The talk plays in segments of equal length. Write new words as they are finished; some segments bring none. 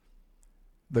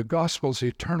The gospel's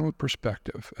eternal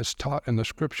perspective, as taught in the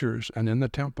scriptures and in the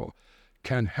temple,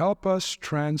 can help us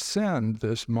transcend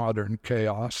this modern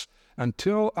chaos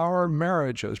until our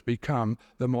marriages become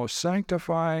the most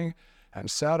sanctifying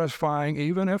and satisfying,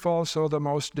 even if also the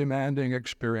most demanding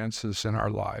experiences in our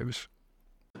lives.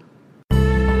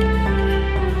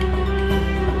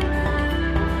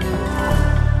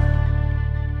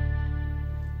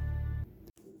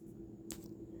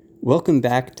 Welcome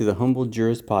back to the Humble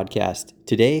Jurist Podcast.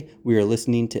 Today, we are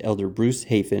listening to Elder Bruce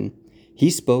Hafen.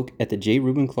 He spoke at the J.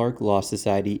 Reuben Clark Law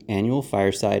Society annual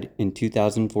Fireside in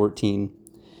 2014.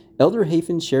 Elder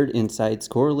Hafen shared insights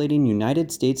correlating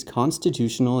United States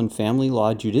constitutional and family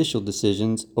law judicial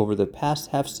decisions over the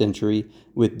past half-century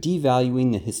with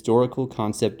devaluing the historical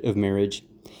concept of marriage.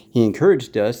 He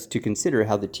encouraged us to consider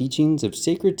how the teachings of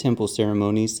sacred temple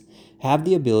ceremonies have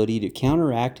the ability to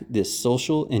counteract this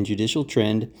social and judicial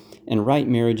trend and right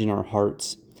marriage in our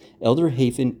hearts. Elder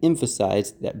Hafen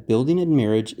emphasized that building a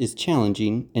marriage is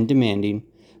challenging and demanding,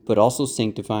 but also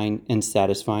sanctifying and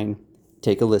satisfying.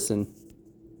 Take a listen.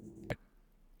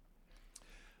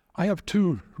 I have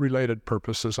two related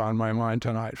purposes on my mind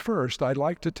tonight. First, I'd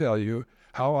like to tell you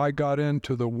how I got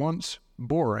into the once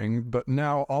boring but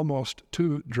now almost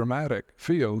too dramatic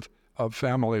field of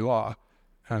family law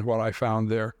and what I found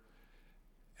there.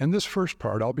 In this first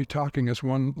part, I'll be talking as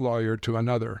one lawyer to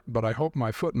another, but I hope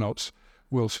my footnotes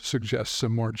will suggest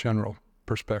some more general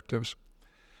perspectives.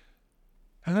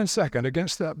 And then second,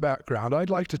 against that background,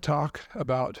 I'd like to talk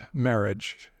about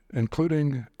marriage,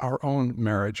 including our own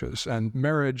marriages and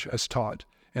marriage as taught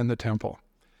in the temple.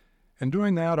 In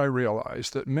doing that, I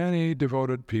realized that many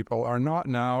devoted people are not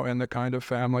now in the kind of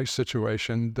family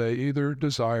situation they either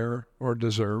desire or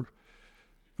deserve.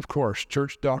 Of course,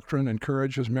 church doctrine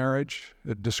encourages marriage,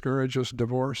 it discourages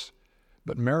divorce,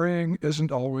 but marrying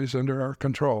isn't always under our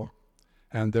control,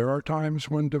 and there are times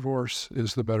when divorce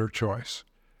is the better choice.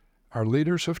 Our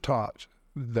leaders have taught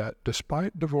that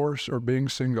despite divorce or being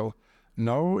single,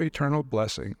 no eternal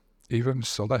blessing, even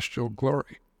celestial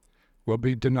glory, will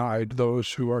be denied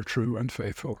those who are true and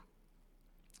faithful.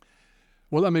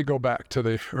 Well, let me go back to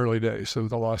the early days of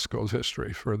the law school's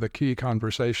history for the key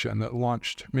conversation that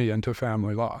launched me into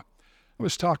family law. I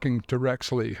was talking to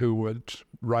Rex Lee, who was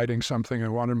writing something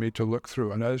and wanted me to look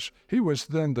through, and as he was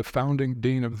then the founding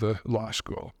dean of the law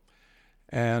school,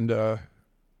 and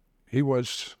he would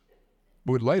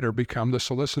later become the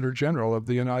Solicitor General of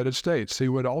the United States. He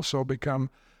would also become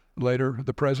later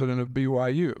the president of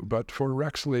BYU, but for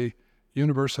Rex Lee,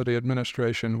 university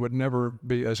administration would never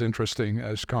be as interesting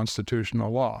as constitutional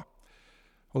law.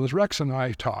 Well, as Rex and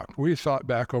I talked, we thought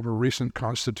back over recent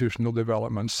constitutional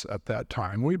developments at that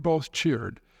time. We both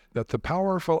cheered that the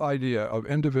powerful idea of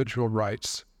individual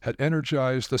rights had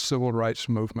energized the civil rights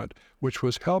movement, which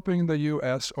was helping the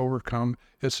U.S. overcome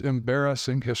its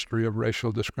embarrassing history of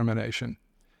racial discrimination.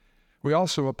 We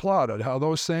also applauded how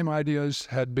those same ideas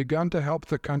had begun to help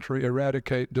the country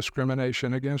eradicate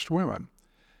discrimination against women.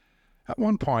 At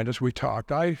one point, as we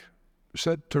talked, I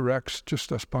said to Rex,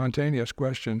 just a spontaneous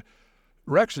question,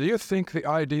 Rex, do you think the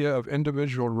idea of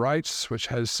individual rights, which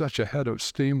has such a head of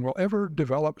steam, will ever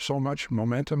develop so much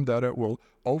momentum that it will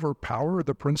overpower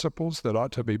the principles that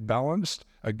ought to be balanced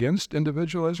against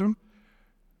individualism?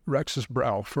 Rex's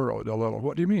brow furrowed a little.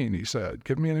 What do you mean? He said.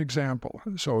 Give me an example.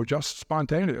 So just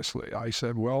spontaneously, I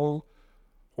said, well,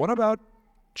 what about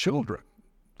children?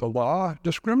 The law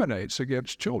discriminates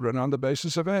against children on the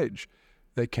basis of age.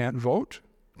 They can't vote,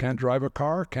 can't drive a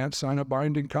car, can't sign a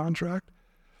binding contract.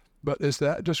 But is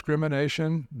that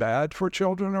discrimination bad for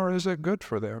children or is it good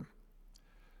for them?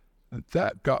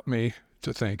 That got me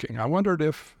to thinking. I wondered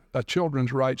if a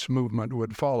children's rights movement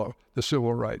would follow the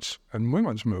civil rights and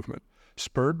women's movement.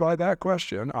 Spurred by that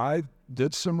question, I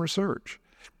did some research.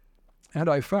 And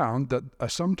I found that a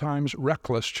sometimes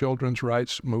reckless children's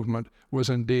rights movement was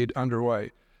indeed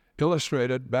underway,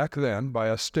 illustrated back then by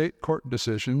a state court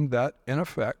decision that, in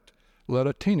effect, let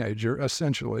a teenager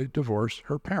essentially divorce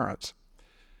her parents.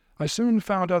 I soon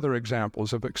found other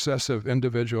examples of excessive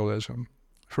individualism.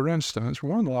 For instance,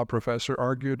 one law professor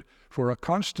argued for a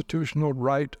constitutional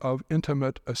right of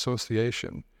intimate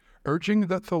association, urging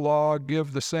that the law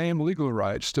give the same legal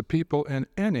rights to people in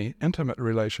any intimate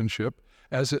relationship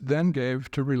as it then gave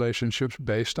to relationships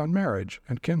based on marriage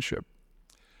and kinship.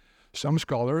 Some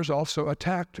scholars also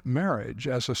attacked marriage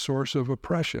as a source of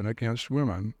oppression against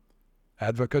women.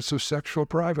 Advocates of sexual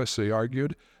privacy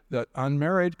argued that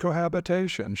unmarried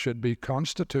cohabitation should be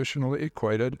constitutionally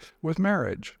equated with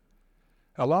marriage.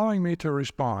 Allowing me to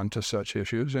respond to such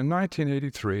issues, in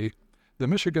 1983, the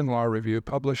Michigan Law Review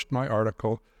published my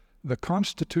article, The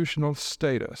Constitutional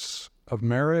Status of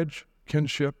Marriage,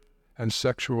 Kinship, and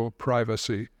sexual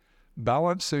privacy,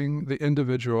 balancing the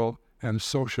individual and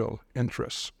social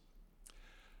interests.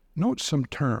 Note some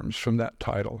terms from that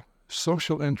title: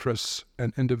 social interests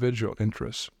and individual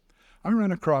interests. I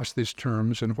ran across these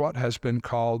terms in what has been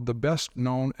called the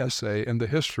best-known essay in the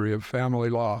history of family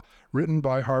law, written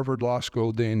by Harvard Law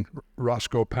School Dean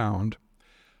Roscoe Pound.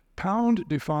 Pound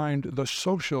defined the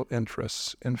social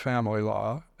interests in family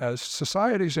law as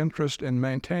society's interest in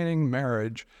maintaining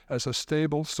marriage as a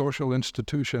stable social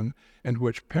institution in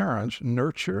which parents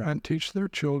nurture and teach their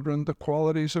children the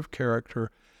qualities of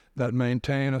character that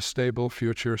maintain a stable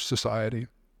future society.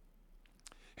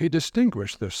 He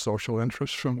distinguished this social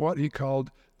interest from what he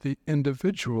called the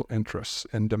individual interests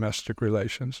in domestic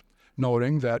relations,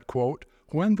 noting that, quote,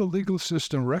 when the legal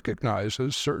system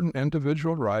recognizes certain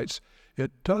individual rights,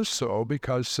 it does so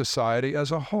because society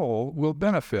as a whole will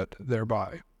benefit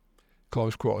thereby,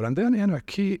 close quote. And then in a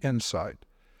key insight,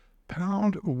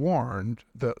 Pound warned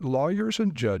that lawyers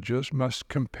and judges must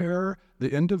compare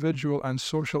the individual and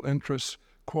social interests,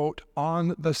 quote,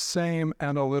 on the same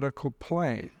analytical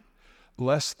plane,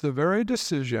 lest the very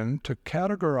decision to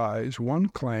categorize one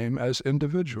claim as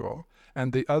individual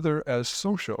and the other as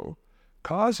social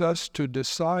cause us to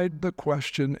decide the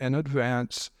question in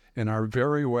advance in our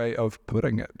very way of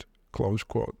putting it, close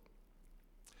quote.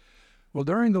 Well,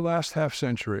 during the last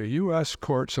half-century, U.S.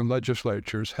 courts and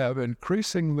legislatures have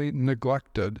increasingly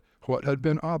neglected what had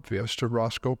been obvious to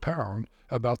Roscoe Pound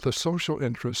about the social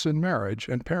interests in marriage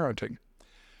and parenting.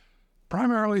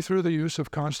 Primarily through the use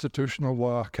of constitutional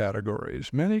law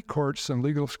categories, many courts and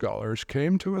legal scholars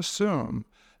came to assume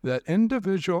that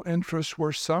individual interests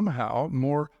were somehow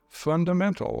more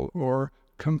fundamental or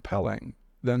compelling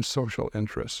than social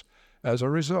interests. As a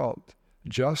result,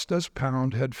 just as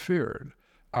Pound had feared,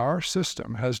 our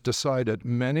system has decided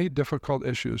many difficult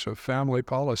issues of family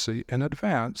policy in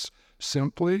advance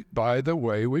simply by the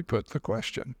way we put the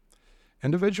question.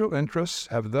 Individual interests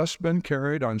have thus been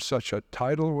carried on such a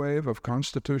tidal wave of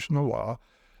constitutional law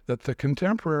that the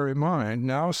contemporary mind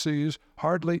now sees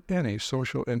hardly any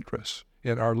social interests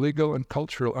in our legal and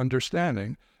cultural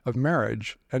understanding of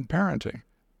marriage and parenting.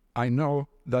 I know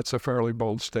that's a fairly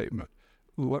bold statement.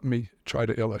 Let me try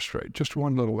to illustrate. Just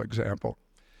one little example.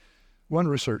 One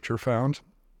researcher found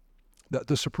that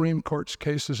the Supreme Court's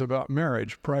cases about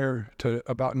marriage prior to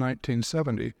about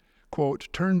 1970, quote,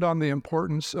 turned on the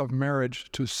importance of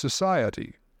marriage to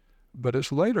society, but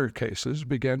its later cases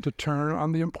began to turn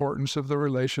on the importance of the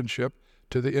relationship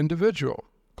to the individual,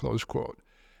 close quote.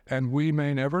 And we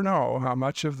may never know how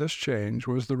much of this change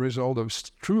was the result of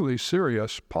truly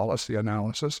serious policy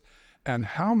analysis and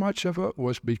how much of it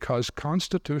was because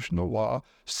constitutional law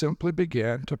simply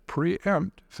began to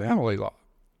preempt family law.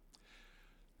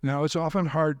 Now, it's often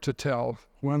hard to tell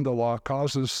when the law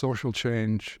causes social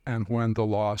change and when the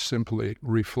law simply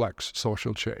reflects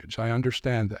social change. I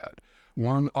understand that.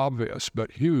 One obvious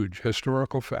but huge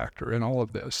historical factor in all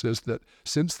of this is that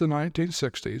since the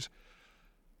 1960s,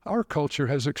 our culture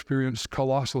has experienced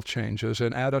colossal changes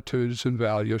in attitudes and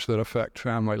values that affect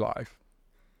family life.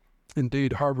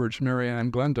 Indeed, Harvard's Marianne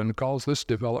Glendon calls this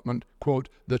development, quote,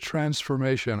 the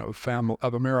transformation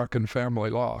of American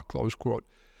family law, close quote,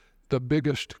 the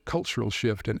biggest cultural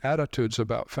shift in attitudes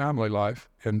about family life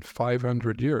in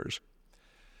 500 years.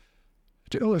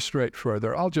 To illustrate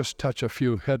further, I'll just touch a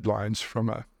few headlines from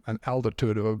an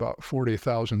altitude of about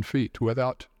 40,000 feet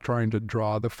without trying to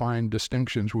draw the fine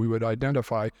distinctions we would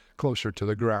identify closer to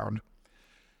the ground.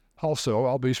 Also,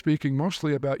 I'll be speaking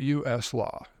mostly about U.S.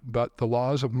 law, but the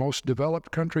laws of most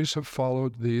developed countries have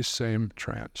followed these same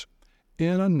trends.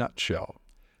 In a nutshell,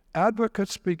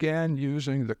 advocates began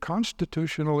using the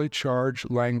constitutionally charged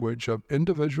language of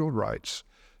individual rights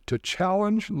to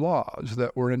challenge laws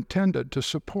that were intended to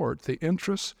support the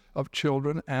interests of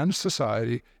children and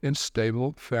society in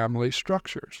stable family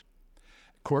structures.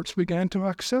 Courts began to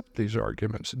accept these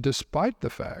arguments despite the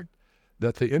fact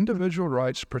that the individual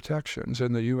rights protections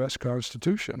in the U.S.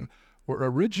 Constitution were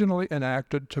originally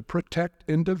enacted to protect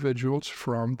individuals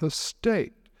from the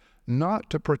state, not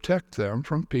to protect them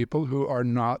from people who are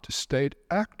not state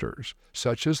actors,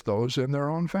 such as those in their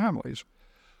own families.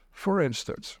 For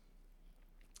instance,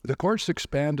 the courts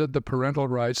expanded the parental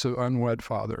rights of unwed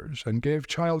fathers and gave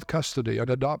child custody and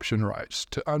adoption rights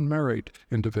to unmarried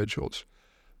individuals.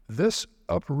 This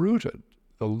uprooted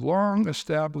the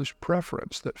long-established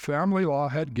preference that family law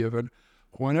had given,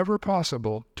 whenever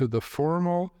possible, to the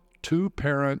formal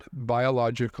two-parent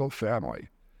biological family.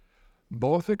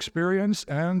 Both experience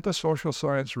and the social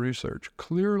science research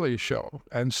clearly show,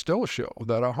 and still show,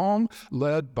 that a home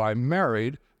led by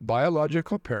married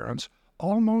biological parents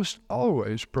almost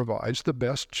always provides the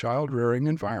best child-rearing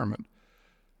environment.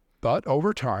 But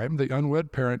over time, the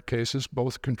unwed parent cases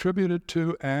both contributed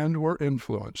to and were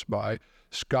influenced by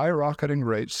skyrocketing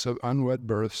rates of unwed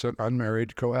births and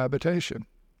unmarried cohabitation.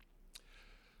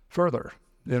 Further,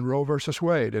 in Roe v.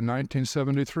 Wade in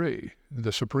 1973,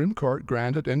 the Supreme Court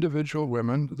granted individual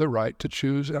women the right to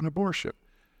choose an abortion,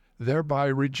 thereby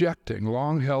rejecting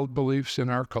long-held beliefs in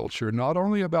our culture not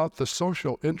only about the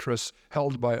social interests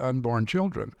held by unborn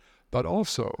children, but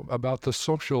also about the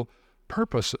social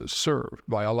purposes served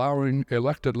by allowing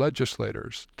elected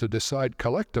legislators to decide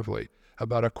collectively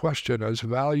about a question as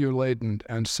value-laden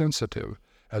and sensitive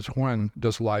as when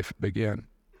does life begin.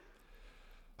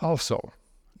 Also,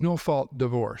 no-fault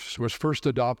divorce was first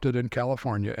adopted in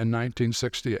California in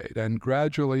 1968 and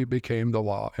gradually became the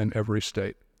law in every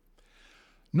state.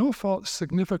 No-fault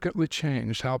significantly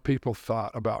changed how people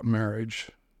thought about marriage.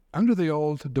 Under the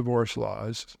old divorce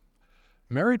laws,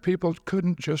 married people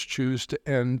couldn't just choose to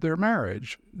end their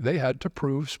marriage. They had to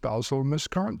prove spousal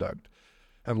misconduct,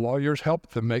 and lawyers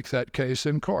helped them make that case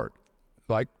in court,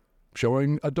 like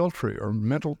showing adultery or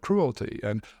mental cruelty,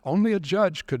 and only a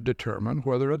judge could determine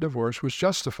whether a divorce was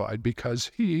justified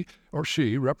because he or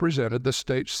she represented the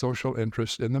state's social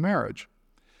interest in the marriage.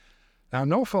 Now,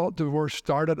 no-fault divorce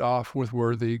started off with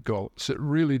worthy goals. It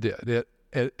really did.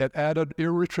 It added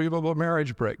irretrievable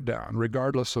marriage breakdown,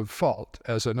 regardless of fault,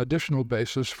 as an additional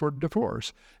basis for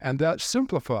divorce, and that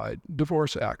simplified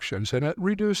divorce actions, and it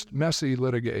reduced messy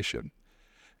litigation.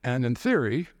 And in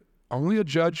theory, only a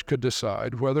judge could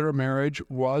decide whether a marriage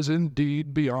was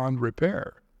indeed beyond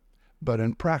repair. But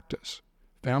in practice,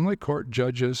 family court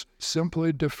judges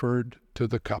simply deferred to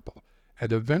the couple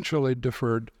and eventually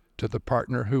deferred to the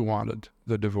partner who wanted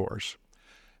the divorce.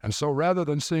 And so rather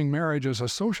than seeing marriage as a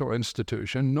social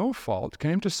institution, no-fault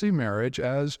came to see marriage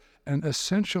as an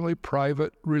essentially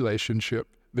private relationship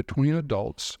between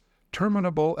adults,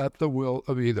 terminable at the will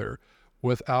of either,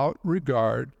 without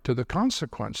regard to the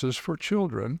consequences for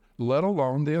children, let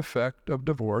alone the effect of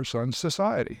divorce on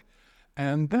society.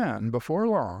 And then, before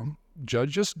long,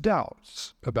 judges'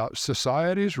 doubts about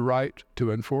society's right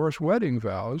to enforce wedding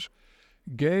vows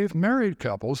gave married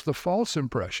couples the false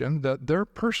impression that their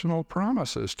personal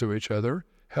promises to each other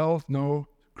held no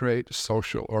great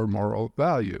social or moral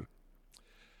value.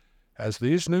 As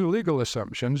these new legal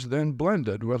assumptions then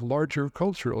blended with larger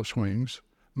cultural swings,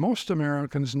 most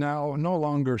Americans now no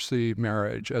longer see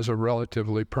marriage as a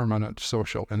relatively permanent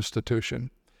social institution.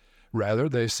 Rather,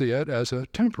 they see it as a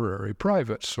temporary,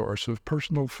 private source of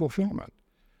personal fulfillment.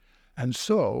 And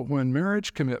so, when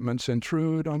marriage commitments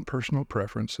intrude on personal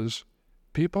preferences,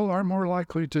 people are more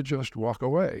likely to just walk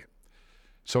away.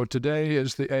 So today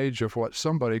is the age of what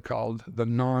somebody called the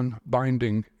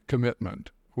non-binding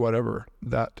commitment, whatever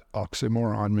that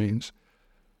oxymoron means.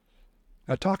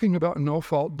 Now, talking about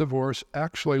no-fault divorce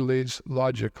actually leads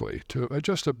logically to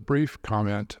just a brief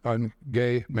comment on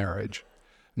gay marriage.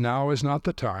 Now is not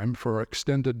the time for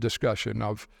extended discussion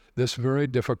of this very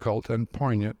difficult and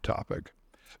poignant topic.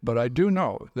 But I do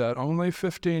know that only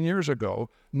 15 years ago,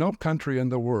 no country in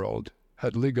the world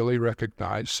had legally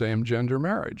recognized same-gender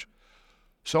marriage.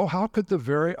 So how could the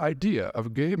very idea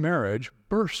of gay marriage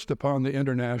burst upon the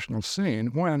international scene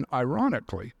when,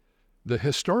 ironically, the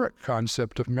historic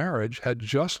concept of marriage had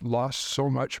just lost so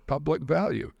much public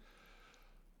value?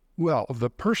 Well, the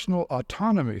personal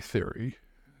autonomy theory,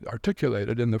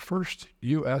 articulated in the first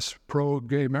U.S.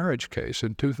 pro-gay marriage case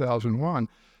in 2001,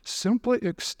 simply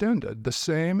extended the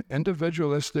same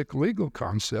individualistic legal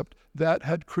concept that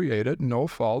had created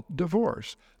no-fault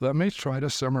divorce. Let me try to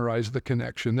summarize the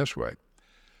connection this way.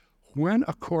 When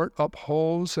a court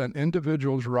upholds an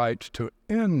individual's right to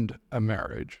end a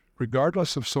marriage,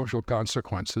 regardless of social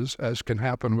consequences, as can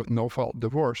happen with no-fault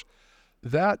divorce,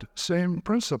 that same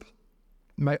principle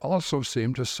may also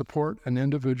seem to support an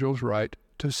individual's right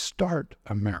to start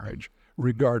a marriage,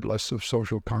 regardless of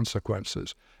social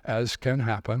consequences, as can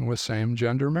happen with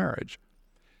same-gender marriage.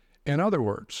 In other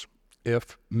words,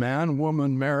 if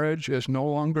man-woman marriage is no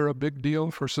longer a big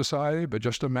deal for society, but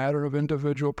just a matter of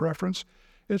individual preference,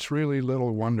 it's really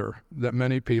little wonder that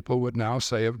many people would now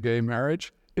say of gay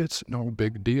marriage, it's no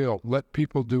big deal. Let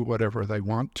people do whatever they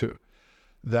want to.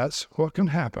 That's what can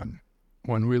happen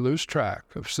when we lose track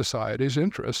of society's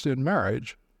interest in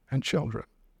marriage and children.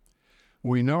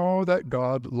 We know that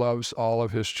God loves all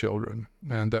of his children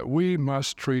and that we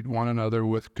must treat one another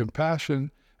with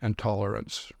compassion and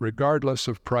tolerance, regardless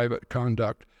of private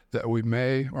conduct that we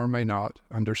may or may not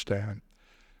understand.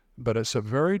 But it's a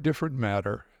very different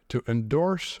matter to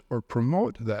endorse or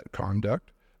promote that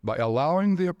conduct by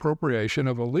allowing the appropriation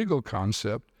of a legal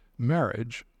concept,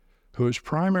 marriage, whose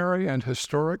primary and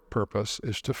historic purpose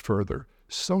is to further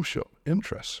social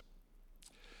interests.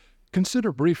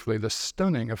 Consider briefly the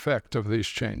stunning effect of these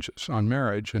changes on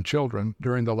marriage and children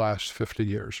during the last 50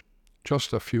 years.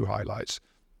 Just a few highlights.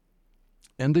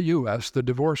 In the U.S., the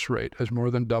divorce rate has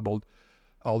more than doubled,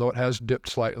 although it has dipped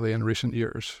slightly in recent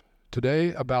years.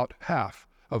 Today, about half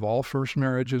of all first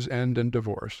marriages end in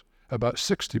divorce. About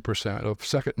 60% of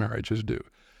second marriages do.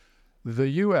 The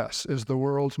U.S. is the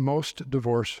world's most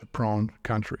divorce-prone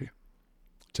country.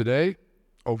 Today,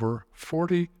 over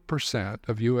 40%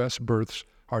 of U.S. births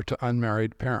are to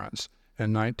unmarried parents.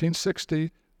 In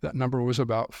 1960, that number was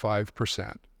about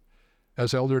 5%.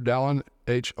 As Elder Dallin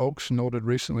H. Oaks noted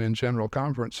recently in General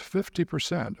Conference,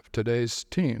 50% of today's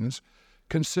teens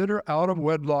consider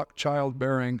out-of-wedlock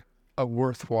childbearing a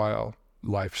worthwhile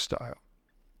lifestyle.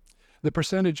 The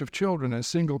percentage of children in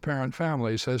single-parent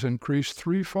families has increased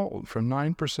threefold, from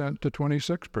 9% to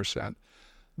 26%.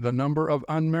 The number of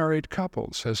unmarried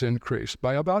couples has increased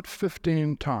by about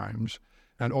 15 times,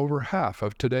 and over half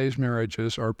of today's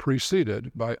marriages are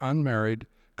preceded by unmarried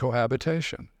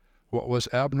cohabitation. What was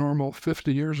abnormal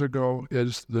 50 years ago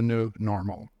is the new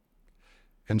normal.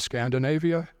 In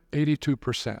Scandinavia,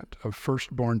 82% of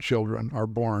firstborn children are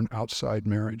born outside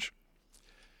marriage.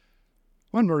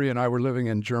 When Marie and I were living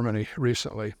in Germany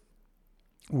recently,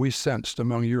 we sensed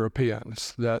among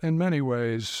Europeans that in many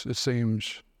ways it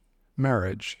seems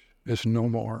marriage is no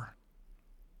more.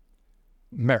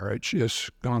 Marriage is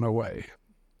gone away.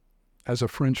 As a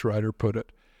French writer put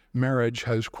it, marriage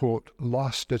has, quote,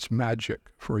 lost its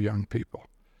magic for young people,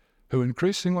 who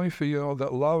increasingly feel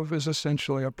that love is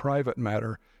essentially a private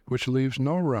matter which leaves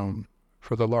no room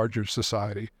for the larger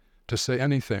society to say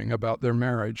anything about their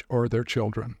marriage or their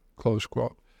children, close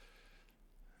quote.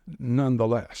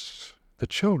 Nonetheless, the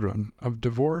children of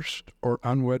divorced or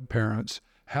unwed parents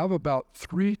have about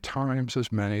 3 times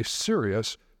as many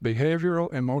serious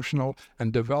behavioral, emotional,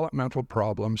 and developmental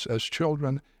problems as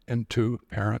children in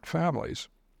two-parent families.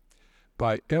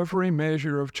 By every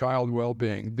measure of child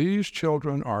well-being, these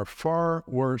children are far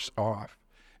worse off.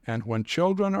 And when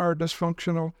children are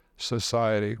dysfunctional,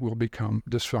 society will become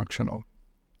dysfunctional.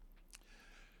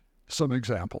 Some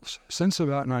examples. Since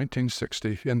about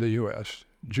 1960 in the U.S.,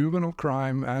 juvenile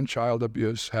crime and child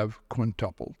abuse have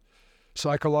quintupled.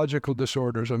 Psychological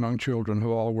disorders among children have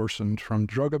all worsened, from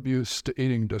drug abuse to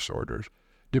eating disorders.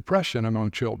 Depression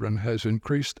among children has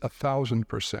increased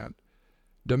 1,000%.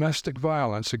 Domestic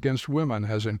violence against women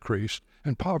has increased,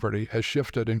 and poverty has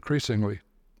shifted increasingly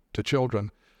to children.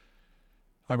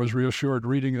 I was reassured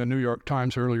reading the New York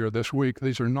Times earlier this week.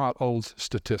 These are not old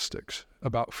statistics.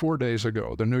 About 4 days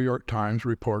ago, the New York Times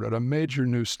reported a major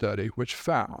new study which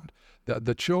found that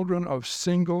the children of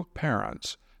single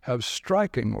parents have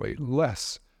strikingly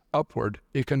less upward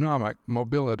economic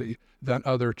mobility than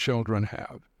other children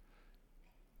have.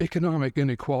 Economic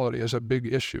inequality is a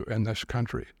big issue in this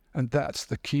country, and that's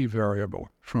the key variable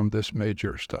from this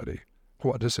major study.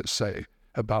 What does it say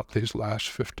about these last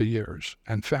 50 years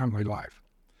and family life?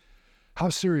 How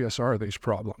serious are these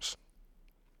problems?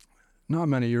 Not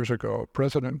many years ago,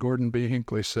 President Gordon B.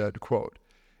 Hinckley said, quote,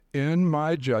 "In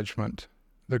my judgment,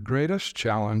 the greatest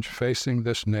challenge facing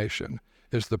this nation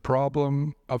is the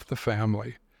problem of the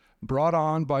family, brought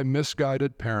on by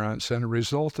misguided parents and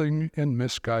resulting in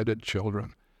misguided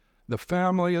children. The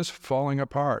family is falling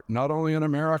apart, not only in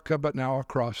America, but now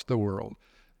across the world.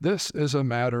 This is a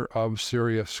matter of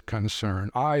serious concern.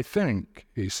 I think,"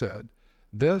 he said,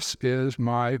 "this is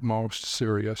my most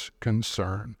serious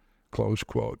concern," close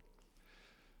quote.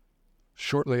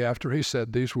 Shortly after he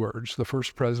said these words, the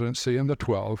First Presidency in the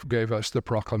 12 gave us the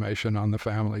Proclamation on the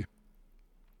Family.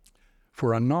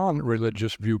 For a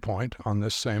non-religious viewpoint on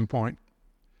this same point,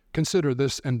 consider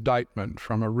this indictment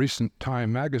from a recent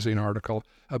Time magazine article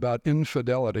about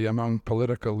infidelity among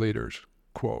political leaders.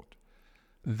 Quote,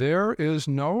 "There is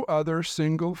no other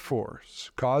single force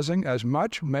causing as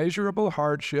much measurable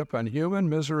hardship and human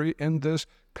misery in this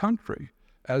country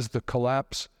as the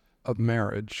collapse of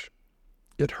marriage.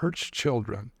 It hurts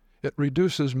children, it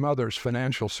reduces mothers'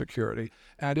 financial security,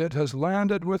 and it has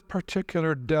landed with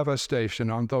particular devastation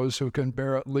on those who can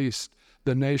bear at least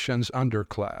the nation's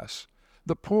underclass.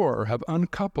 The poor have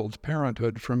uncoupled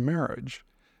parenthood from marriage,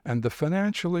 and the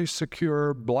financially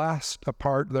secure blast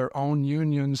apart their own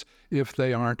unions if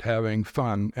they aren't having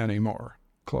fun anymore,"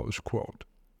 close quote.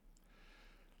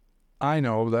 I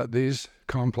know that these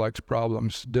complex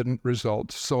problems didn't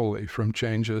result solely from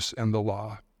changes in the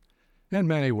law. In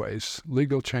many ways,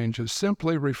 legal changes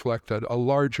simply reflected a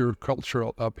larger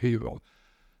cultural upheaval.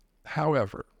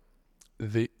 However,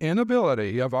 the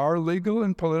inability of our legal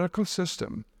and political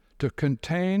system to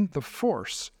contain the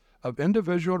force of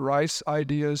individual rights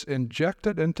ideas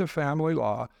injected into family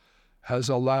law has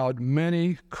allowed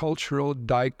many cultural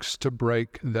dikes to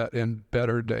break that in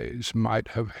better days might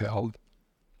have held.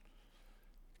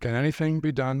 Can anything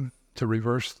be done to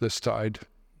reverse this tide?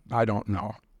 I don't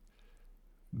know.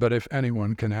 But if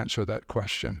anyone can answer that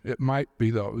question, it might be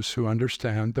those who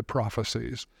understand the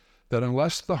prophecies that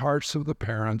unless the hearts of the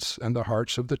parents and the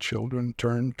hearts of the children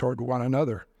turn toward one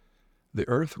another, the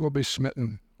earth will be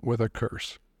smitten with a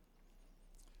curse.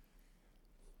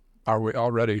 Are we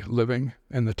already living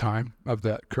in the time of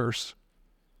that curse?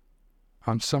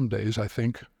 On some days, I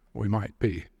think we might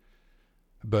be.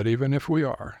 But even if we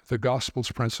are, the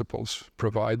gospel's principles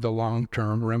provide the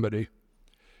long-term remedy.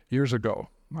 Years ago,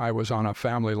 I was on a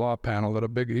family law panel at a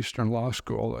big Eastern law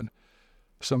school, and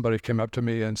somebody came up to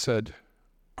me and said,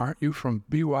 "Aren't you from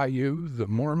BYU, the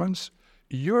Mormons?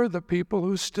 You're the people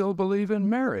who still believe in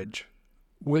marriage.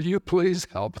 Will you please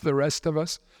help the rest of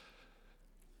us?"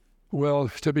 Well,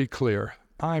 to be clear,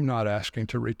 I'm not asking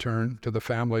to return to the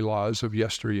family laws of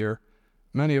yesteryear.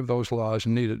 Many of those laws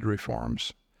needed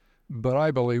reforms. But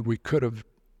I believe we could have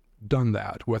done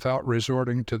that without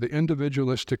resorting to the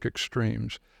individualistic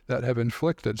extremes that have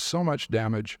inflicted so much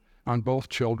damage on both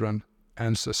children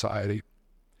and society.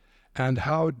 And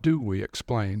how do we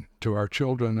explain to our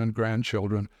children and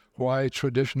grandchildren why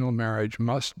traditional marriage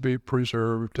must be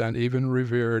preserved and even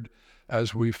revered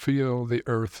as we feel the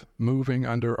earth moving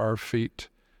under our feet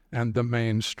and the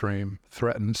mainstream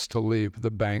threatens to leave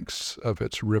the banks of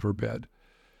its riverbed?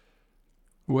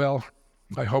 Well,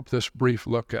 I hope this brief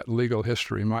look at legal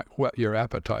history might whet your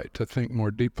appetite to think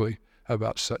more deeply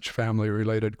about such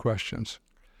family-related questions.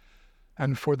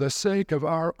 And for the sake of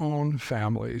our own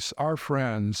families, our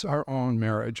friends, our own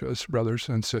marriages, brothers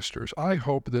and sisters, I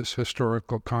hope this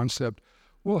historical concept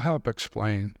will help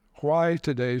explain why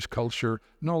today's culture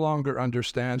no longer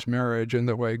understands marriage in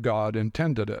the way God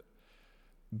intended it.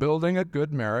 Building a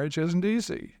good marriage isn't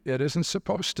easy. It isn't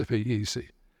supposed to be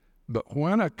easy. But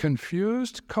when a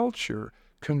confused culture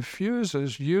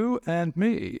confuses you and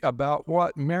me about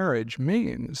what marriage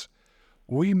means,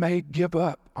 we may give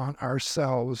up on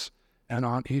ourselves and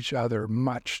on each other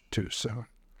much too soon.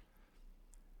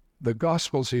 The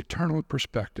gospel's eternal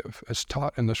perspective, as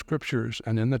taught in the scriptures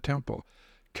and in the temple,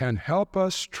 can help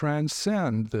us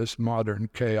transcend this modern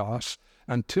chaos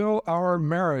until our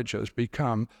marriages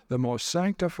become the most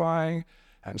sanctifying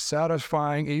and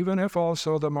satisfying, even if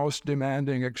also the most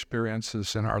demanding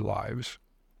experiences in our lives.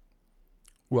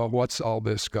 Well, what's all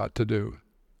this got to do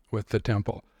with the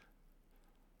temple?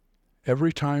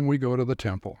 Every time we go to the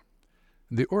temple,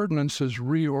 the ordinances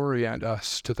reorient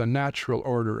us to the natural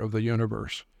order of the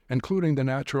universe, including the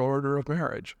natural order of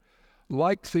marriage.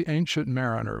 Like the ancient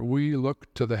mariner, we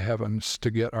look to the heavens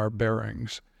to get our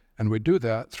bearings, and we do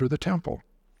that through the temple.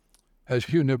 As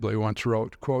Hugh Nibley once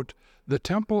wrote, quote, "The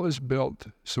temple is built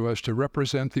so as to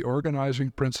represent the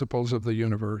organizing principles of the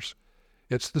universe.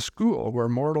 It's the school where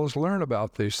mortals learn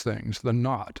about these things, the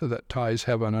knot that ties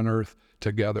heaven and earth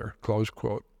together," close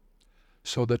quote.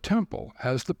 So the temple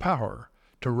has the power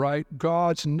to write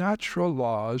God's natural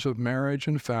laws of marriage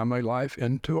and family life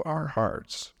into our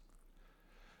hearts.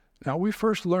 Now, we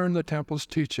first learn the temple's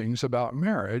teachings about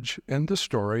marriage in the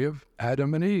story of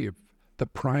Adam and Eve, the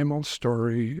primal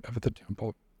story of the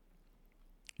temple.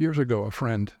 Years ago, a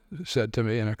friend said to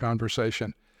me in a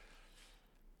conversation,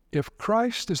 "If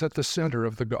Christ is at the center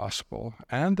of the gospel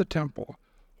and the temple,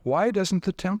 why doesn't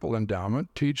the temple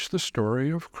endowment teach the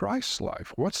story of Christ's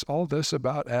life? What's all this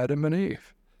about Adam and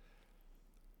Eve?"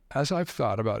 As I've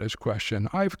thought about his question,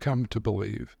 I've come to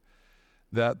believe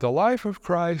that the life of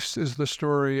Christ is the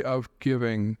story of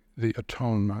giving the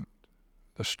atonement.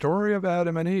 The story of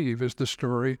Adam and Eve is the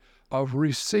story of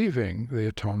receiving the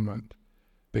atonement,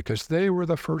 because they were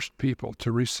the first people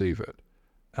to receive it,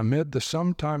 amid the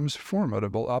sometimes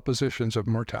formidable oppositions of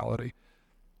mortality.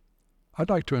 I'd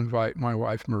like to invite my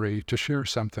wife Marie to share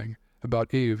something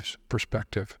about Eve's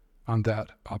perspective on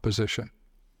that opposition.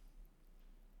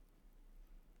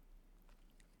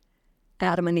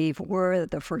 Adam and Eve were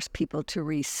the first people to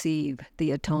receive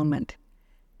the atonement.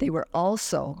 They were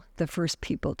also the first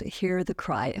people to hear the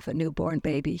cry of a newborn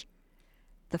baby,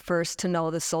 the first to know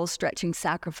the soul-stretching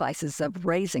sacrifices of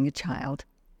raising a child,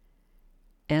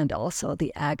 and also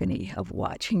the agony of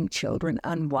watching children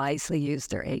unwisely use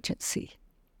their agency.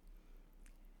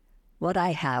 What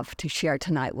I have to share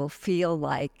tonight will feel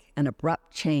like an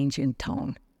abrupt change in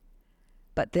tone.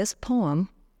 But this poem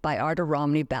by Arda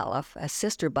Romney Baloff, a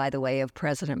sister, by the way, of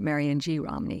President Marion G.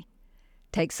 Romney,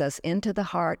 takes us into the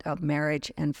heart of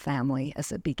marriage and family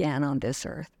as it began on this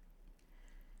earth.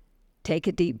 Take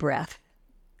a deep breath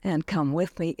and come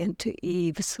with me into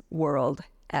Eve's world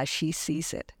as she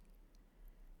sees it.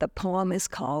 The poem is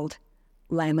called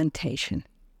lamentation.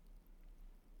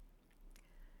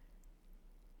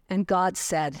 And God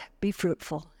said, be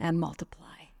fruitful and multiply.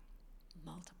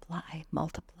 Multiply,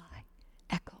 multiply.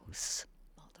 Echoes,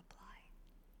 multiply.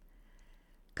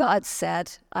 God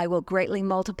said, I will greatly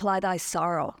multiply thy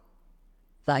sorrow.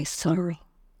 Thy sorrow,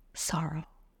 sorrow,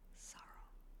 sorrow.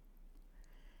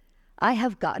 I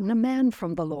have gotten a man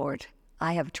from the Lord.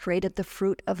 I have traded the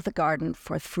fruit of the garden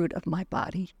for fruit of my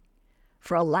body,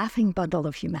 for a laughing bundle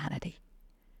of humanity.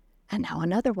 And now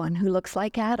another one who looks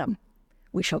like Adam.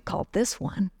 We shall call this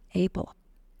one Abel.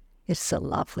 It's a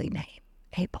lovely name,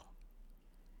 Abel.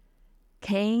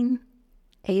 Cain,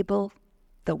 Abel,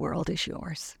 the world is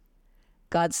yours.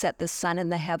 God set the sun in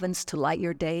the heavens to light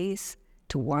your days,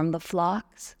 to warm the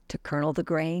flocks, to kernel the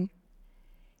grain.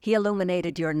 He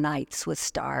illuminated your nights with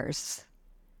stars.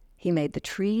 He made the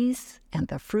trees and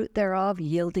the fruit thereof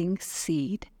yielding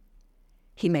seed.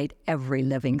 He made every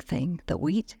living thing, the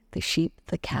wheat, the sheep,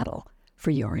 the cattle,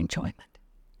 for your enjoyment.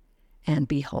 And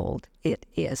behold, it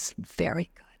is very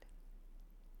good.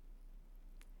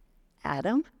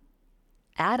 Adam,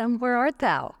 Adam, where art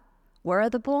thou? Where are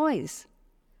the boys?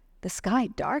 The sky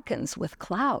darkens with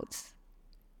clouds.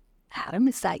 Adam,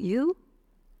 is that you?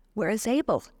 Where is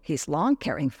Abel? He's long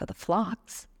caring for the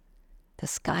flocks. The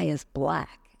sky is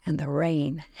black and the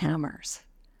rain hammers.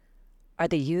 Are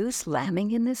the ewes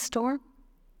lambing in this storm?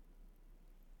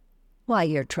 Why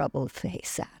your troubled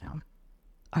face, Adam?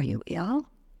 Are you ill?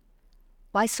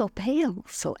 Why so pale,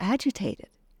 so agitated?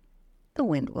 The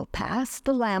wind will pass,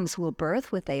 the lambs will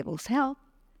birth with Abel's help.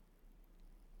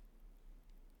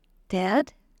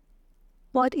 Dead?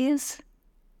 What is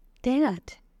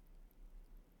dead?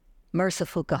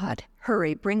 Merciful God,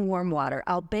 hurry, bring warm water.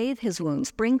 I'll bathe his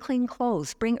wounds, bring clean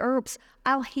clothes, bring herbs.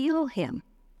 I'll heal him.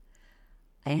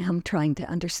 I am trying to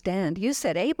understand. You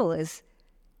said Abel is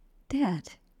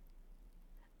dead.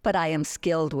 But I am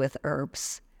skilled with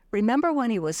herbs. Remember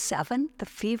when he was 7, the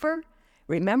fever?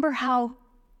 Remember how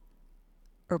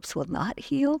herbs will not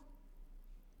heal?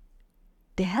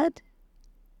 Dead?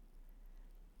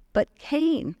 But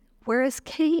Cain, where is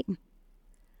Cain?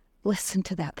 Listen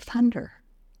to that thunder.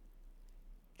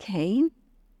 Cain?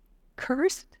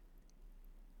 Cursed?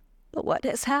 But what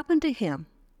has happened to him?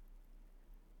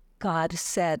 God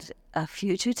said, a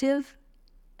fugitive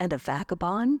and a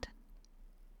vagabond?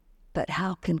 But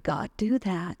how can God do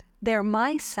that? They're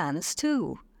my sons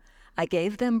too. I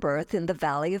gave them birth in the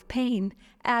valley of pain.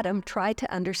 Adam tried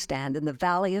to understand. In the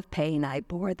valley of pain I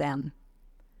bore them.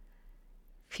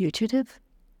 Fugitive?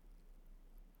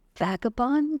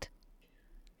 Vagabond?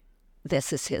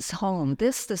 This is his home,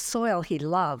 this the soil he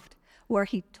loved, where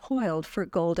he toiled for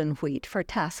golden wheat, for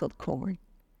tasseled corn.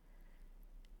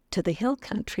 To the hill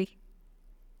country.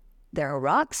 There are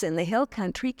rocks in the hill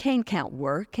country. Cain can't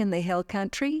work in the hill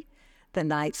country. The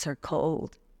nights are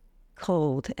cold,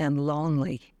 cold and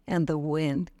lonely, and the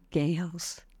wind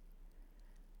gales.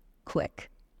 Quick,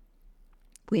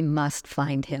 we must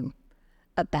find him.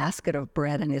 A basket of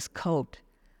bread and his coat.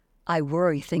 I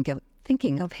worry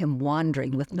thinking of him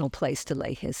wandering with no place to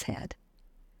lay his head.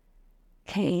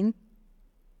 Cain,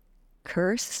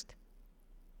 cursed,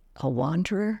 a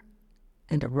wanderer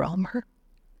and a roamer,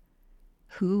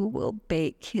 who will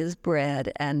bake his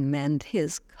bread and mend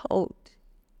his coat?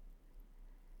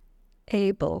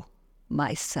 Abel,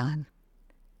 my son,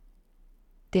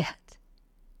 dead,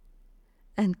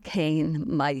 and Cain,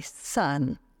 my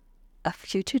son, a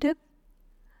fugitive?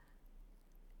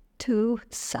 2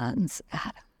 sons,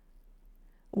 Adam.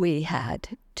 We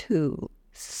had 2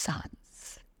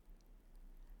 sons.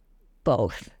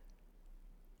 Both.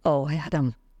 Oh,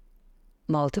 Adam,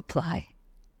 multiply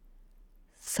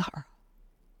sorrow.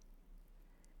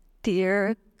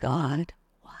 Dear God,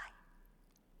 why?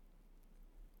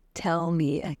 Tell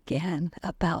me again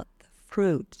about the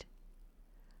fruit.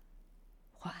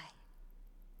 Why?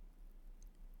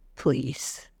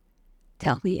 Please,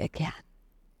 tell me again.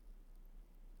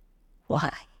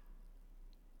 Why?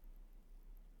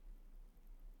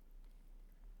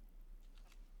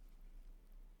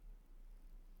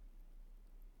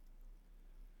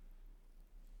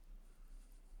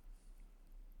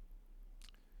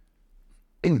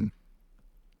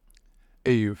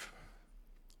 Eve,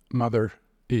 Mother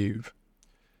Eve,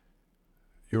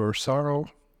 your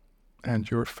sorrow and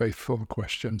your faithful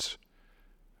questions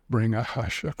bring a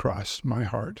hush across my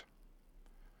heart.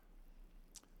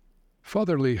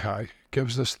 Father Lehi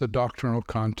gives us the doctrinal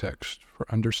context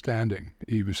for understanding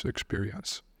Eve's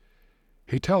experience.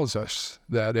 He tells us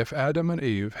that if Adam and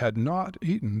Eve had not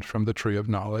eaten from the tree of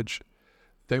knowledge,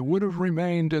 they would have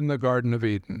remained in the Garden of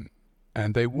Eden,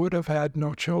 and they would have had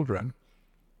no children.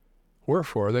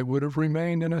 Wherefore they would have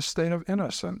remained in a state of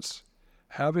innocence,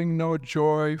 having no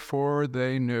joy, for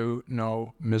they knew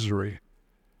no misery.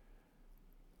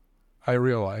 I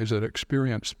realize that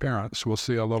experienced parents will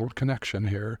see a little connection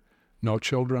here. No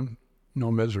children,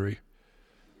 no misery.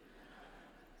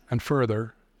 And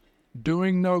further,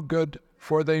 doing no good,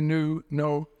 for they knew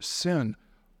no sin.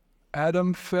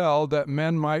 Adam fell that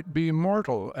men might be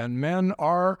mortal, and men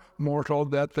are mortal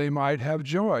that they might have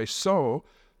joy. So,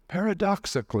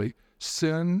 paradoxically,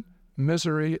 sin,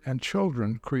 misery, and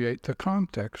children create the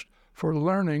context for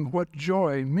learning what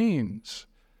joy means,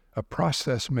 a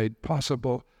process made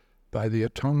possible by the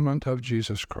atonement of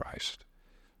Jesus Christ.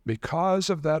 Because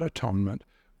of that atonement,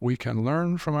 we can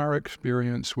learn from our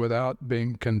experience without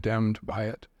being condemned by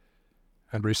it.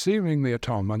 And receiving the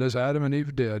atonement, as Adam and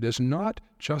Eve did, is not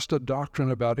just a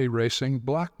doctrine about erasing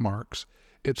black marks.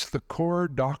 It's the core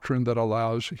doctrine that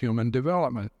allows human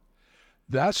development.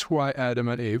 That's why Adam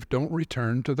and Eve don't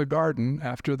return to the garden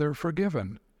after they're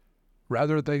forgiven.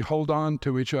 Rather, they hold on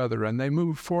to each other and they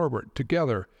move forward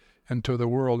together into the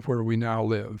world where we now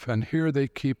live. And here they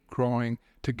keep growing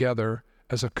together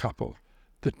as a couple.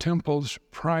 The temple's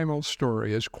primal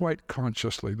story is quite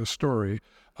consciously the story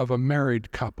of a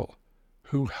married couple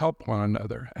who help one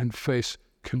another and face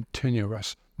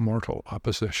continuous mortal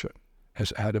opposition,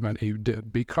 as Adam and Eve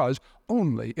did, because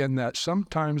only in that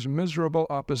sometimes miserable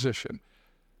opposition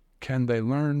can they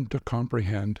learn to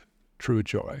comprehend true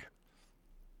joy.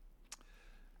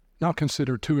 Now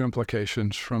consider two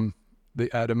implications from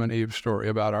the Adam and Eve story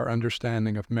about our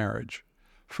understanding of marriage.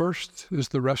 First is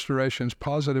the restoration's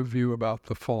positive view about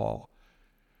the fall.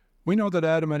 We know that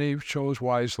Adam and Eve chose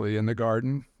wisely in the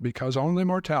garden because only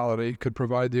mortality could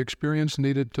provide the experience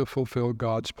needed to fulfill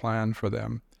God's plan for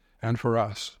them and for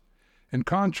us. In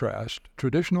contrast,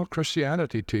 traditional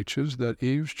Christianity teaches that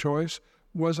Eve's choice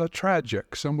was a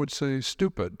tragic, some would say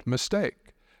stupid,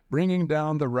 mistake, bringing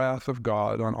down the wrath of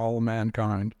God on all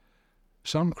mankind.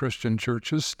 Some Christian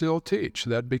churches still teach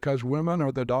that because women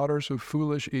are the daughters of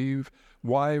foolish Eve,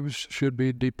 wives should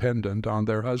be dependent on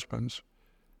their husbands.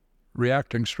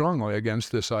 Reacting strongly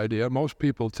against this idea, most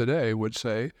people today would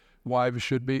say wives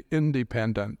should be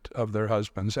independent of their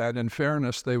husbands, and in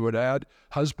fairness, they would add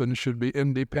husbands should be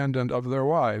independent of their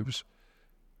wives.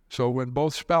 So when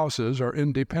both spouses are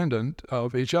independent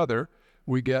of each other,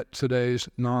 we get today's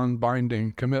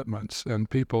non-binding commitments, and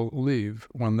people leave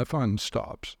when the fun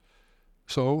stops.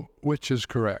 So which is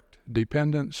correct,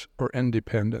 dependence or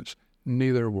independence?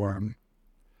 Neither one.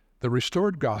 The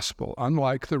restored gospel,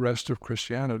 unlike the rest of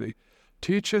Christianity,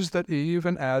 teaches that Eve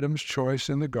and Adam's choice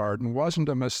in the garden wasn't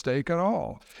a mistake at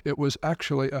all. It was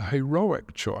actually a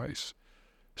heroic choice.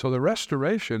 So the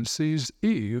restoration sees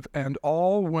Eve and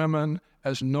all women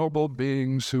as noble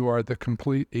beings who are the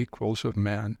complete equals of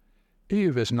man.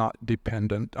 Eve is not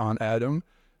dependent on Adam,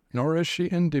 nor is she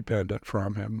independent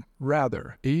from him.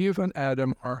 Rather, Eve and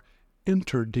Adam are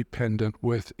interdependent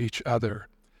with each other.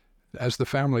 As the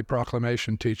family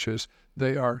proclamation teaches,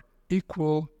 they are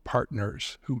equal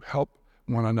partners who help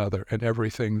one another in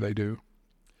everything they do.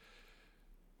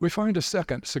 We find a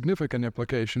second significant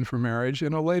implication for marriage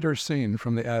in a later scene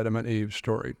from the Adam and Eve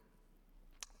story.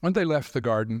 When they left the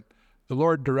garden, the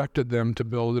Lord directed them to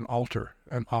build an altar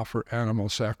and offer animal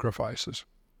sacrifices.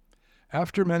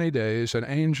 After many days, an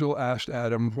angel asked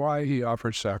Adam why he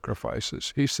offered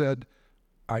sacrifices. He said,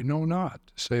 "I know not,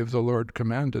 save the Lord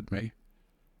commanded me."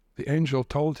 The angel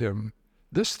told him,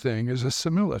 "This thing is a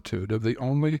similitude of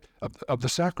the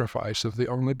sacrifice of the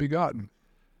only begotten."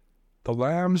 The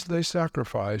lambs they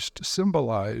sacrificed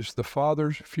symbolized the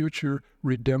Father's future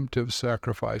redemptive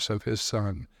sacrifice of his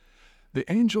Son. The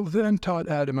angel then taught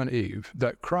Adam and Eve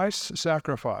that Christ's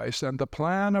sacrifice and the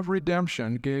plan of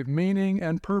redemption gave meaning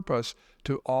and purpose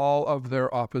to all of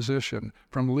their opposition,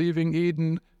 from leaving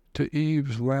Eden to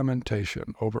Eve's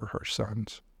lamentation over her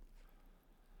sons.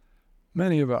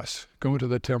 Many of us go to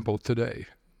the temple today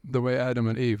the way Adam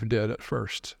and Eve did at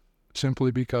first,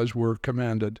 simply because we're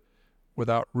commanded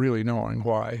without really knowing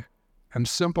why. And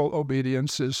simple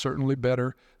obedience is certainly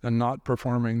better than not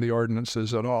performing the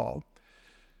ordinances at all.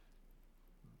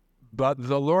 But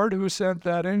the Lord who sent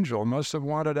that angel must have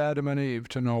wanted Adam and Eve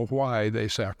to know why they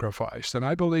sacrificed. And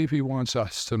I believe he wants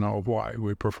us to know why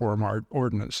we perform our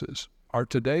ordinances. Are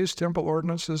today's temple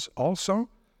ordinances also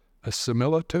a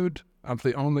similitude of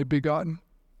the only begotten?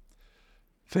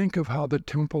 Think of how the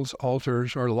temple's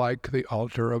altars are like the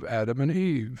altar of Adam and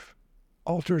Eve,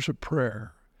 altars of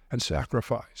prayer and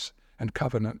sacrifice and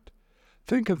covenant.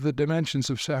 Think of the dimensions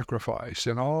of sacrifice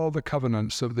in all the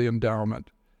covenants of the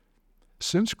endowment.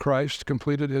 Since Christ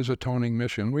completed his atoning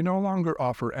mission, we no longer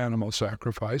offer animal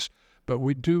sacrifice, but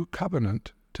we do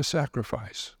covenant to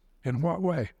sacrifice. In what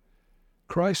way?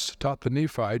 Christ taught the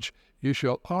Nephites, "You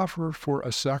shall offer for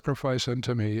a sacrifice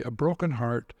unto me a broken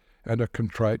heart and a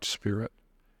contrite spirit."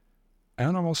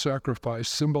 Animal sacrifice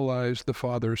symbolized the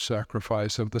Father's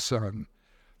sacrifice of the Son,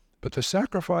 but the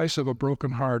sacrifice of a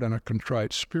broken heart and a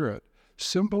contrite spirit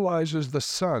symbolizes the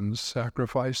Son's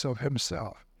sacrifice of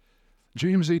himself.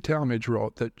 James E. Talmage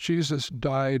wrote that Jesus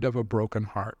died of a broken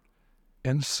heart.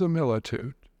 In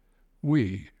similitude,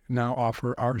 we now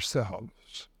offer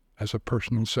ourselves as a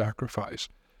personal sacrifice.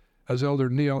 As Elder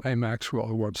Neil A.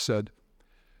 Maxwell once said,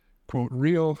 quote,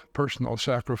 "Real personal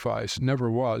sacrifice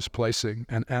never was placing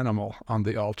an animal on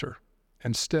the altar.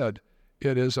 Instead,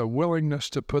 it is a willingness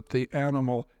to put the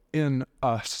animal in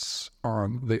us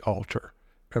on the altar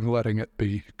and letting it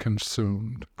be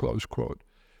consumed," close quote.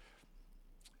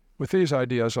 With these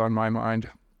ideas on my mind,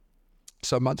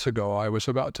 some months ago I was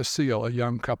about to seal a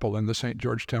young couple in the St.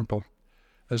 George Temple.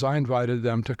 As I invited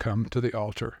them to come to the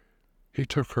altar, he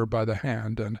took her by the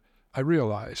hand, and I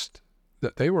realized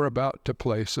that they were about to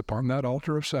place upon that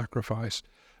altar of sacrifice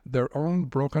their own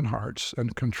broken hearts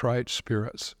and contrite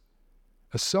spirits,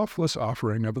 a selfless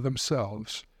offering of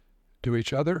themselves to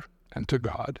each other and to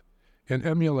God, in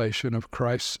emulation of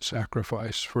Christ's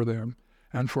sacrifice for them.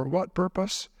 And for what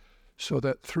purpose? So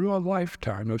that through a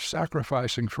lifetime of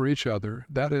sacrificing for each other,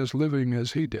 that is, living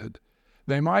as he did,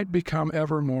 they might become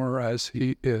ever more as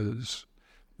he is.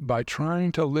 By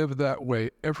trying to live that way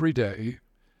every day,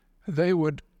 they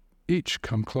would each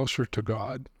come closer to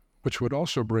God, which would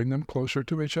also bring them closer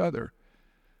to each other.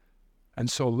 And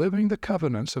so living the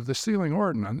covenants of the sealing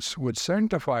ordinance would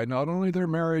sanctify not only their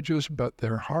marriages, but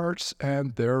their hearts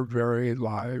and their very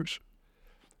lives.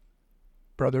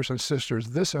 Brothers and sisters,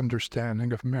 this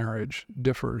understanding of marriage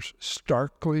differs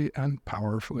starkly and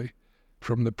powerfully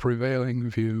from the prevailing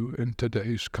view in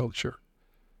today's culture.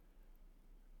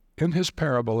 In his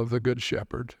parable of the Good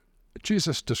Shepherd,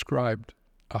 Jesus described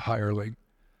a hireling,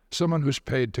 someone who's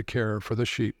paid to care for the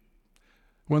sheep.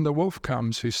 When the wolf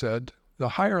comes, he said, the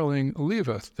hireling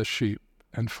leaveth the sheep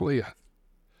and fleeth.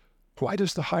 Why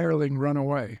does the hireling run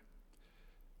away?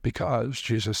 Because,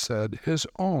 Jesus said, his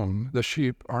own the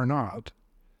sheep are not.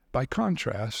 By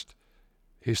contrast,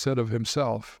 he said of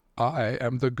himself, I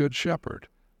am the good shepherd.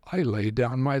 I lay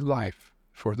down my life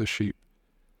for the sheep.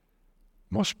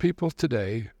 Most people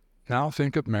today now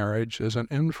think of marriage as an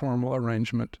informal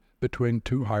arrangement between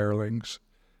two hirelings.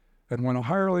 And when a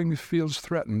hireling feels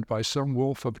threatened by some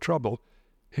wolf of trouble,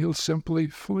 he'll simply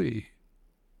flee.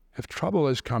 If trouble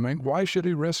is coming, why should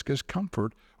he risk his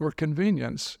comfort or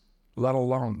convenience, let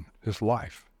alone his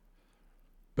life?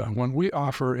 But when we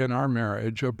offer in our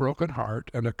marriage a broken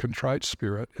heart and a contrite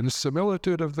spirit in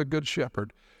similitude of the Good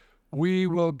Shepherd, we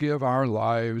will give our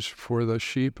lives for the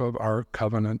sheep of our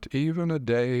covenant, even a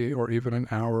day or even an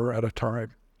hour at a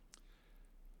time.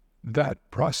 That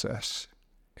process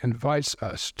invites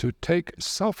us to take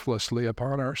selflessly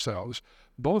upon ourselves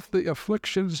both the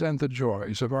afflictions and the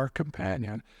joys of our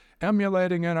companion,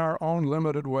 emulating in our own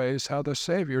limited ways how the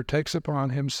Savior takes upon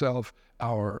himself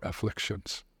our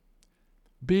afflictions.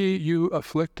 Be you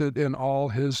afflicted in all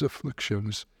his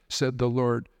afflictions, said the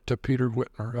Lord to Peter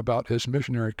Whitmer about his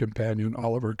missionary companion,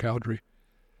 Oliver Cowdery.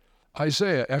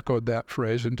 Isaiah echoed that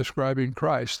phrase in describing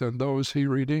Christ and those he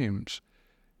redeems.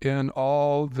 In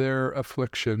all their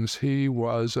afflictions he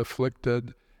was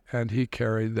afflicted, and he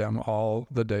carried them all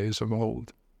the days of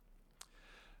old.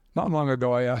 Not long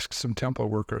ago I asked some temple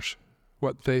workers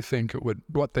what they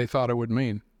thought it would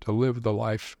mean to live the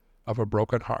life of a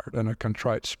broken heart and a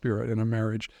contrite spirit in a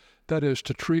marriage. That is,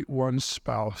 to treat one's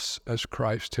spouse as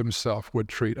Christ himself would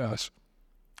treat us.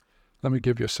 Let me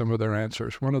give you some of their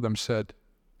answers. One of them said,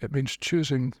 it means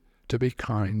choosing to be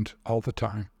kind all the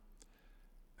time.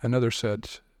 Another said,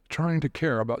 trying to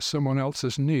care about someone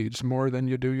else's needs more than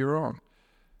you do your own.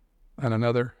 And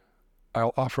another,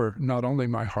 I'll offer not only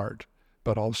my heart,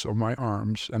 but also my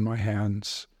arms and my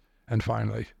hands. And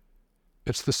finally,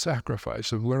 it's the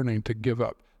sacrifice of learning to give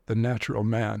up the natural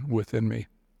man within me.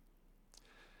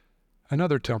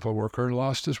 Another temple worker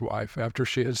lost his wife after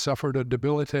she had suffered a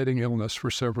debilitating illness for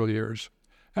several years.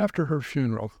 After her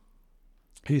funeral,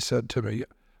 he said to me,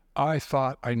 I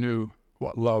thought I knew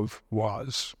what love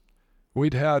was.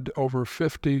 We'd had over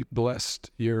 50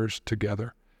 blessed years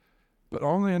together, but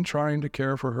only in trying to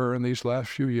care for her in these last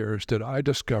few years did I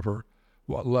discover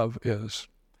what love is.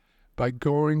 By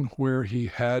going where he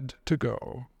had to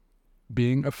go,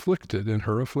 being afflicted in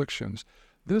her afflictions,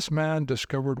 this man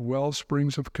discovered well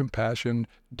springs of compassion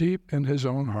deep in his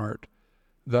own heart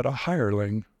that a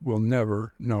hireling will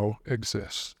never know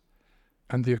exists.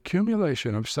 And the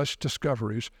accumulation of such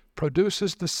discoveries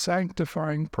produces the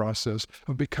sanctifying process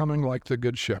of becoming like the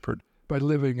Good Shepherd by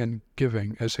living and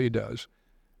giving as he does.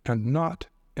 and not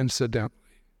incidentally.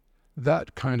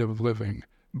 That kind of living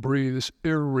breathes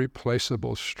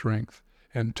irreplaceable strength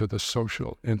into the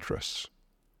social interests.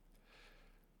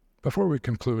 Before we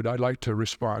conclude, I'd like to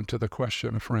respond to the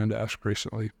question a friend asked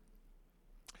recently.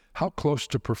 How close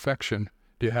to perfection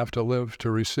do you have to live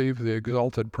to receive the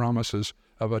exalted promises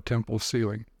of a temple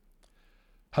ceiling?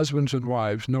 Husbands and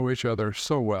wives know each other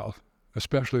so well,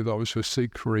 especially those who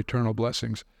seek for eternal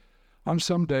blessings. On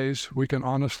some days, we can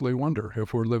honestly wonder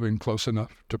if we're living close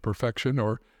enough to perfection,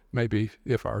 or maybe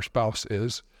if our spouse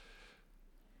is.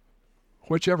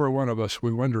 Whichever one of us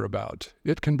we wonder about,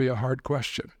 it can be a hard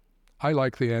question. I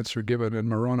like the answer given in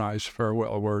Moroni's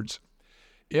farewell words.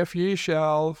 If ye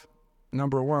shall,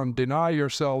 number 1, deny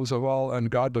yourselves of all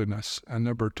ungodliness, and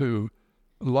number 2,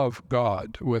 love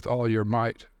God with all your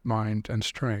might, mind, and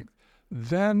strength,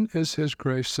 then is his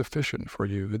grace sufficient for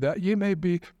you, that ye may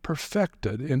be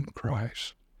perfected in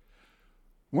Christ.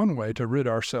 One way to rid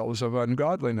ourselves of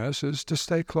ungodliness is to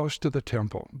stay close to the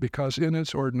temple, because in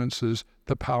its ordinances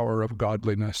the power of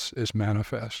godliness is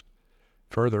manifest.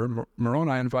 Further,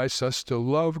 Moroni invites us to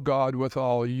love God with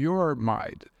all your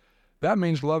might. That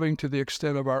means loving to the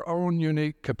extent of our own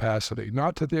unique capacity,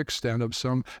 not to the extent of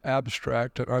some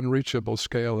abstract and unreachable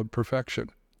scale of perfection.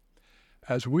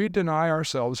 As we deny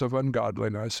ourselves of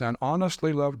ungodliness and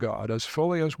honestly love God as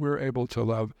fully as we're able to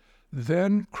love,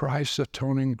 then Christ's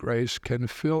atoning grace can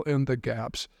fill in the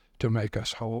gaps to make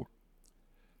us whole.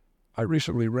 I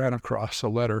recently ran across a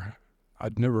letter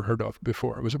I'd never heard of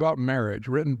before. It was about marriage,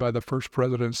 written by the First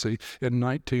Presidency in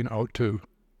 1902.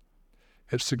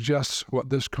 It suggests what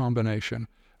this combination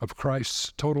of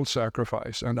Christ's total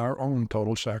sacrifice and our own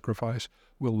total sacrifice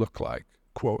will look like.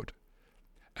 Quote,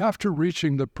 "After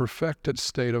reaching the perfected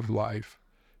state of life,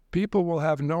 people will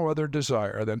have no other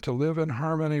desire than to live in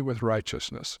harmony with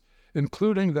righteousness,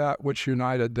 including that which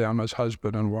united them as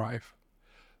husband and wife.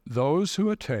 Those who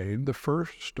attain the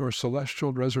first or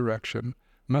celestial resurrection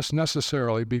must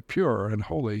necessarily be pure and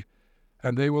holy,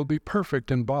 and they will be perfect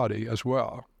in body as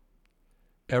well.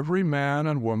 Every man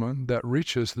and woman that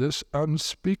reaches this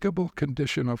unspeakable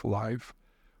condition of life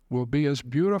will be as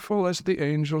beautiful as the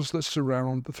angels that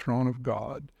surround the throne of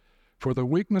God, for the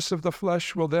weakness of the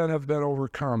flesh will then have been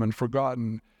overcome and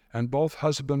forgotten, and both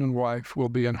husband and wife will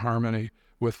be in harmony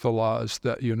with the laws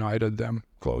that united them."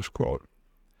 Close quote.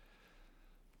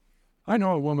 I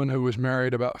know a woman who was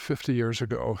married about 50 years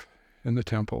ago in the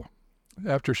temple.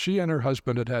 After she and her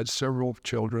husband had had several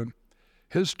children,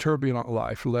 his turbulent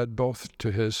life led both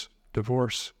to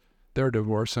their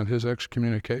divorce and his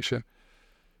excommunication.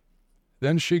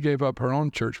 Then she gave up her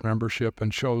own church membership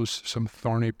and chose some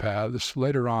thorny paths.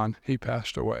 Later on, he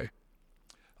passed away.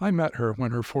 I met her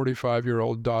when her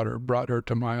 45-year-old daughter brought her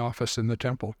to my office in the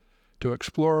temple to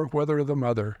explore whether the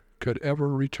mother could ever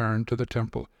return to the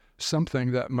temple,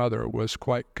 something that mother was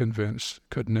quite convinced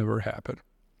could never happen.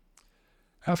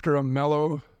 After a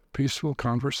mellow, peaceful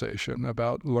conversation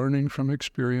about learning from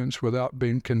experience without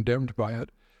being condemned by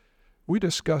it, we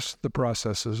discussed the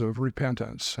processes of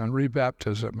repentance and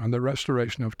rebaptism and the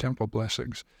restoration of temple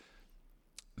blessings.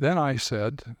 Then I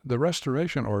said the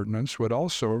restoration ordinance would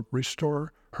also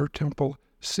restore her temple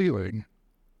ceiling.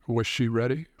 Was she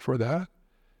ready for that?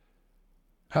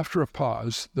 After a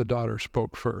pause, the daughter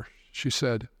spoke first. She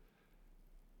said,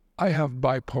 "I have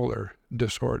bipolar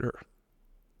disorder.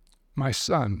 My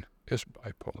son is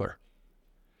bipolar.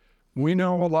 We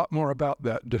know a lot more about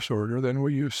that disorder than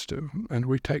we used to, and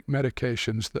we take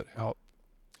medications that help.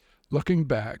 Looking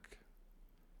back,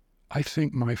 I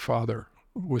think my father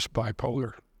was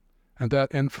bipolar, and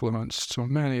that influenced so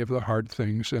many of the hard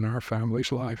things in our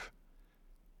family's life.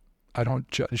 I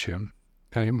don't judge him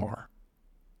anymore."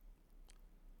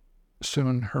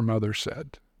 Soon her mother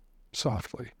said,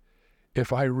 softly,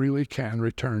 "If I really can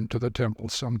return to the temple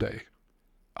someday,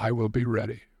 I will be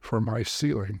ready for my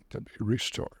ceiling to be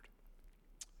restored."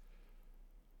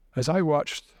 As I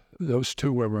watched those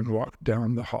two women walk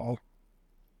down the hall,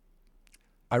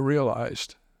 I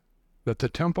realized that the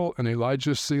temple and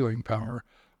Elijah's ceiling power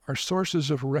are sources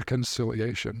of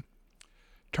reconciliation,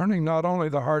 turning not only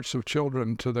the hearts of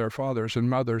children to their fathers and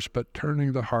mothers, but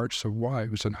turning the hearts of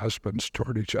wives and husbands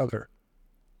toward each other.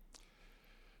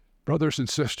 Brothers and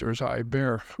sisters, I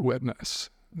bear witness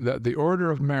that the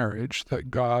order of marriage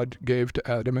that God gave to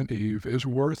Adam and Eve is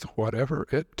worth whatever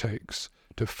it takes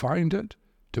to find it,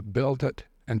 to build it,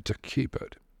 and to keep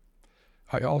it.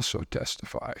 I also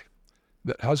testify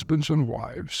that husbands and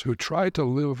wives who try to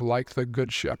live like the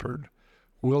Good Shepherd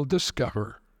will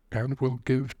discover and will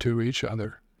give to each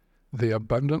other the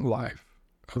abundant life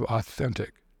of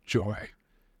authentic joy.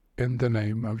 In the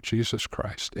name of Jesus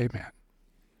Christ, amen.